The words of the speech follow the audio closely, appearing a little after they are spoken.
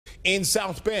In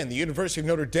South Bend, the University of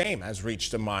Notre Dame has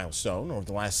reached a milestone. Over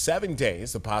the last 7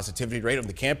 days, the positivity rate on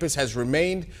the campus has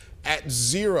remained at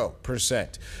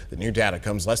 0%. The new data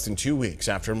comes less than 2 weeks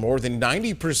after more than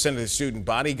 90% of the student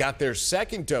body got their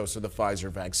second dose of the Pfizer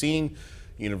vaccine.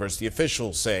 University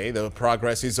officials say the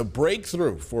progress is a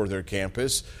breakthrough for their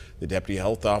campus. The deputy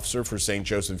health officer for St.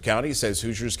 Joseph County says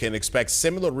Hoosiers can expect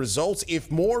similar results if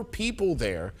more people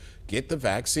there get the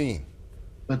vaccine.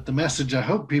 But the message I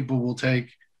hope people will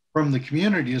take from the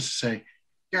community is to say,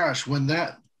 gosh, when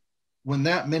that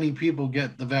many people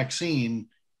get the vaccine,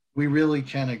 we really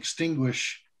can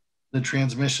extinguish the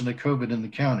transmission of COVID in the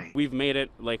county. We've made it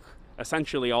like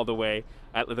essentially all the way.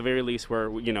 At the very least,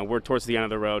 we're towards the end of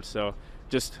the road. So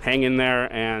just hang in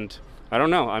there, and I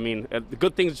don't know. I mean, the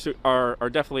good things are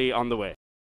definitely on the way.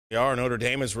 Notre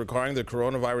Dame is requiring the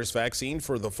coronavirus vaccine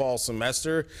for the fall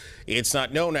semester. It's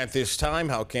not known at this time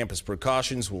how campus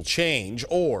precautions will change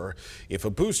or if a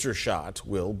booster shot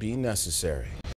will be necessary.